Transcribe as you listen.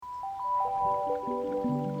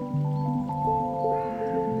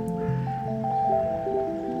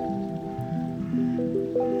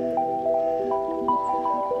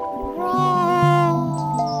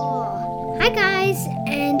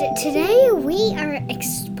we are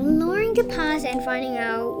exploring the past and finding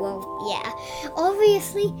out,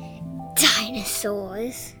 obviously,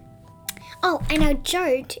 dinosaurs. Oh, and our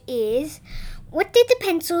joke is, what did the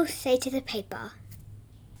pencil say to the paper?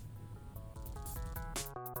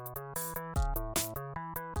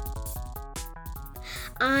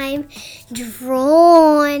 I'm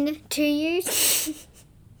drawn to you.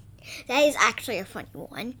 That is actually a funny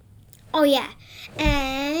one. Oh yeah,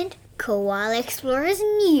 and Koala Explorers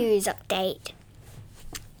News Update.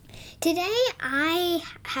 Today I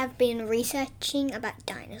have been researching about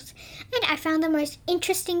dinosaurs and I found the most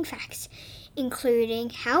interesting facts, including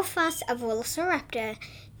how fast a velociraptor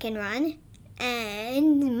can run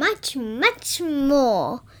and much, much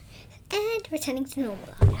more. And returning to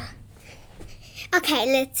normal now.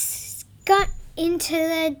 Okay, let's go into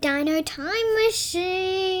the Dino Time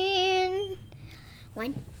Machine.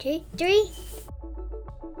 1, 2, 3.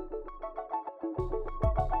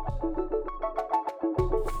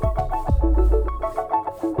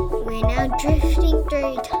 We're now drifting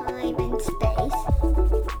through time and space.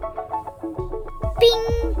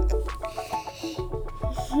 Bing!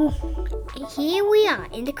 Here we are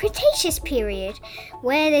in the Cretaceous period,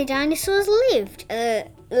 where the dinosaurs lived.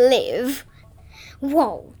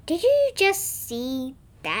 Whoa, did you just see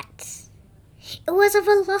that? It was a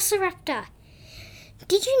velociraptor.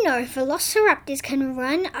 Did you know velociraptors can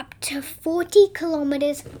run up to 40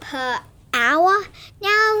 kilometers per hour?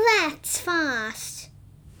 Now that's fast.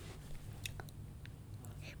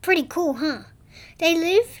 Pretty cool, huh? They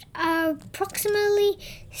lived approximately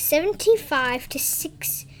 75 to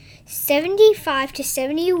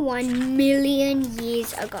 71 million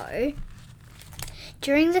years ago.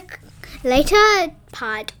 During the later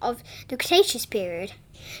part of the Cretaceous period,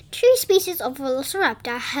 2 species of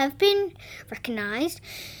velociraptor have been recognized,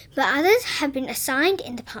 but others have been assigned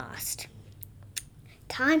in the past.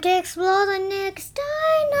 Time to explore the next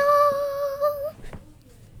dino!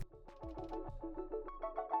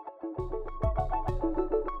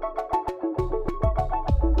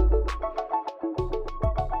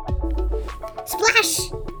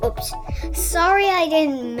 Splash! Oops. Sorry I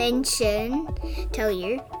didn't tell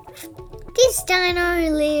you. This dino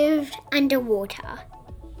lived underwater.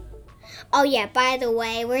 Oh yeah, by the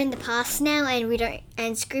way, we're in the past now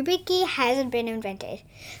and Scooby hasn't been invented.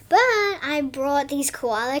 But I brought these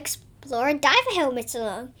Koala Explorer diver helmets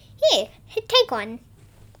along. Here, take one.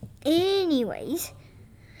 Anyways,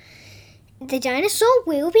 the dinosaur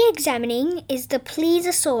we'll be examining is the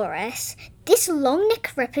Plesiosaurus. This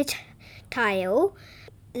long-necked reptile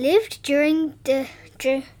lived during the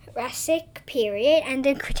Jurassic period and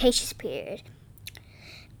the Cretaceous period.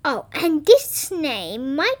 Oh, and this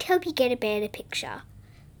name might help you get a better picture.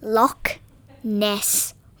 Loch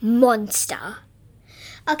Ness Monster.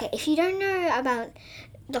 Okay, if you don't know about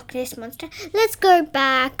Loch Ness Monster, let's go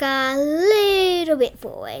back a little bit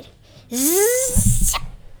forward. Zzz.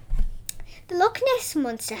 The Loch Ness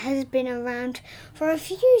Monster has been around for a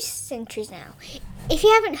few centuries now. If you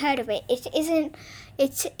haven't heard of it, it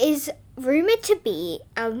is rumored to be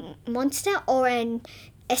a monster or an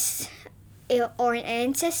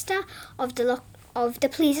ancestor of the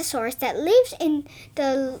Plesiosaurus that lived in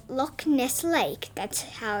the Loch Ness Lake. That's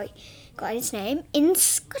how it got its name, in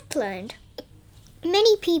Scotland.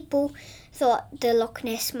 Many people thought the Loch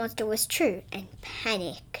Ness Monster was true and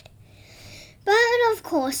panicked. But of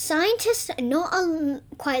course, scientists not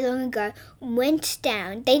quite long ago went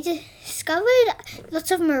down. They discovered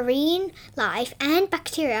lots of marine life and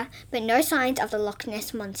bacteria, but no signs of the Loch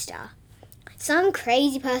Ness Monster. Some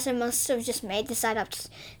crazy person must have just made this site up.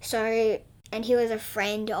 And he was a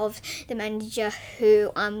friend of the manager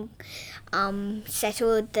who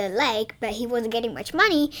settled the lake, but he wasn't getting much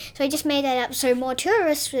money, so he just made that up so more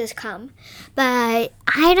tourists would come. But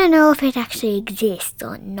I don't know if it actually exists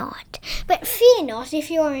or not. But fear not,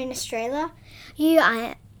 if you are in Australia, you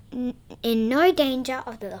are in no danger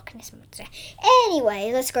of the Loch Ness Monster.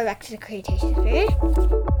 Anyway, let's go back to the Cretaceous period.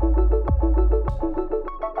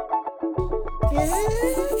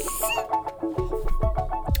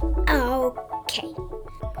 Okay.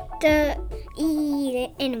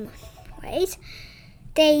 Anyways,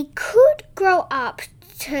 they could grow up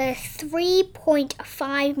to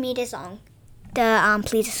 3.5 meters long. The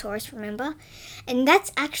Plesiosaurus, remember? And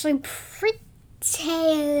that's actually pretty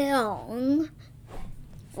long.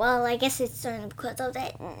 Well, I guess it's only because of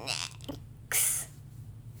their necks.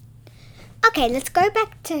 Okay, let's go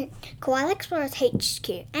back to Koala Explorers HQ,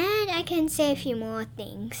 and I can say a few more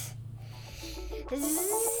things.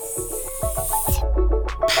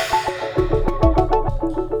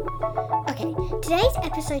 Okay, today's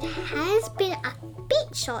episode has been a bit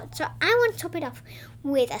bit short, so I want to top it off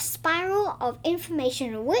with a spiral of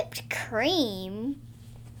information whipped cream.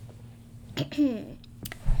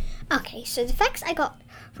 Okay, so the facts I got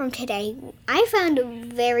from today, I found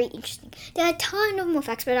very interesting. There are a ton of more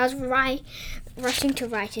facts, but I was rushing to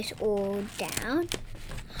write it all down.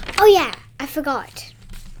 Oh yeah, I forgot.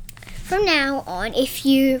 From now on, if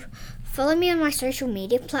you follow me on my social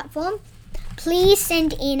media platform, please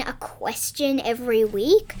send in a question every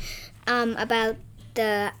week about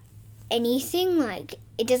anything. Like,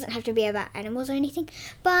 it doesn't have to be about animals or anything,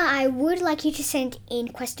 but I would like you to send in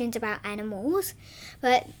questions about animals.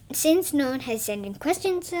 But since no one has sent in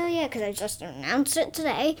questions yet, because I just announced it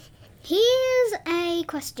today, here's a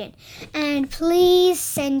question, and please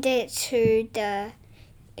send it to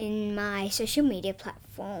in my social media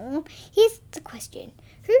platform. Here's the question: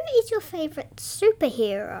 who is your favorite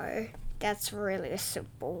superhero? That's really a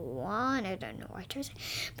simple one. I don't know what I chose,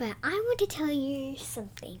 but I want to tell you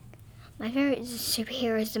something. My favorite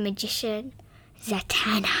superhero is the magician,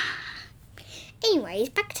 Zatanna. Anyways,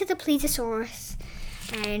 back to the Plesiosaurus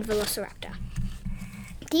and Velociraptor.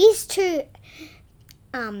 These two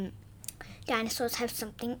dinosaurs have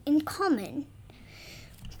something in common.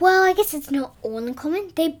 Well, I guess it's not all in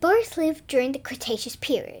common. They both lived during the Cretaceous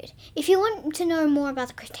period. If you want to know more about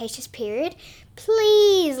the Cretaceous period,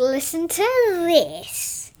 please listen to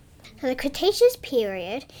this. So the Cretaceous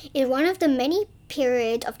period is one of the many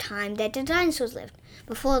periods of time that the dinosaurs lived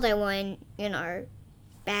before they went,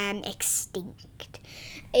 extinct.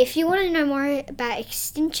 If you want to know more about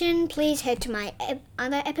extinction, please head to my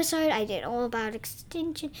other episode. I did all about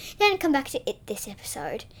extinction. Then come back to this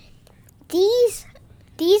episode. These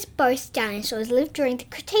both dinosaurs lived during the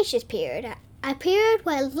Cretaceous period, a period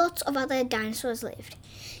where lots of other dinosaurs lived.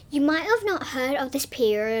 You might have not heard of this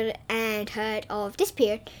period and heard of this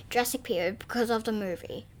period, Jurassic period, because of the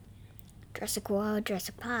movie. Jurassic World,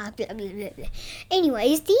 Jurassic Park, blah, blah, blah, blah.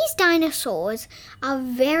 Anyways, these dinosaurs are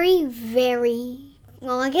very, very...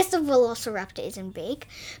 Well, I guess the Velociraptor isn't big,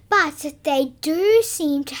 but they do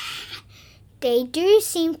seem to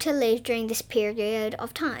live during this period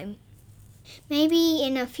of time. Maybe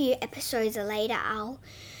in a few episodes later, I'll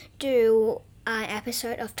do an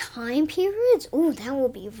episode of time periods. Ooh, that will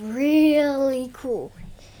be really cool.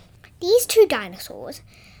 These two dinosaurs,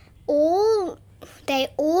 they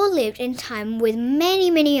all lived in time with many,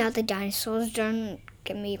 many other dinosaurs. Don't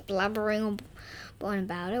get me blabbering on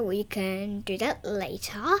about it. We can do that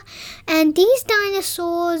later. And these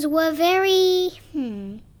dinosaurs were very...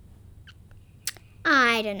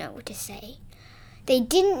 I don't know what to say. They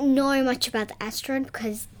didn't know much about the asteroid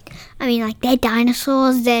because, they're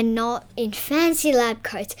dinosaurs. They're not in fancy lab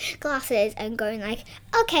coats, glasses, and going like,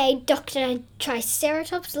 okay, Dr.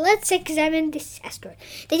 Triceratops, let's examine this asteroid.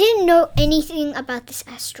 They didn't know anything about this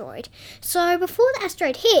asteroid. So before the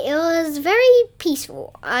asteroid hit, it was very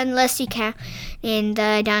peaceful, unless you count in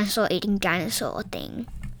the dinosaur eating dinosaur thing.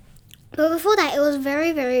 But before that, it was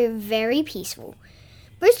very, very, very peaceful.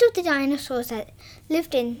 Most of the dinosaurs that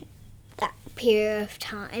lived in that period of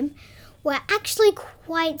time were actually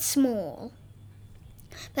quite small.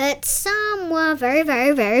 But some were very,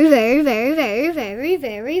 very, very, very, very, very, very,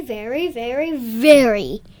 very, very, very,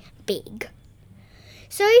 very big.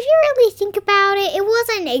 So if you really think about it, it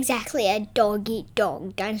wasn't exactly a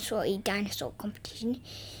dog-eat-dog, dinosaur-eat-dinosaur competition.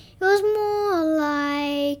 It was more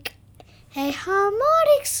like a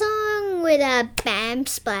harmonic song with a bam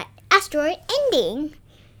splat asteroid ending.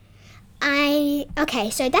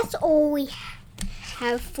 Okay, so that's all we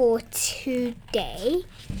have for today.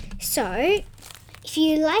 So, if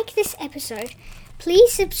you like this episode,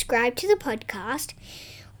 please subscribe to the podcast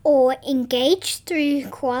or engage through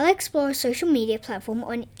Koala Explorer social media platform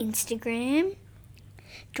on Instagram.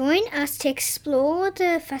 Join us to explore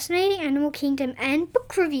the fascinating animal kingdom and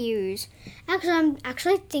book reviews. I'm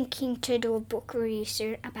actually thinking to do a book review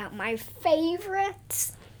soon about my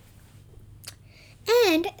favorites.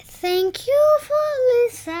 And thank you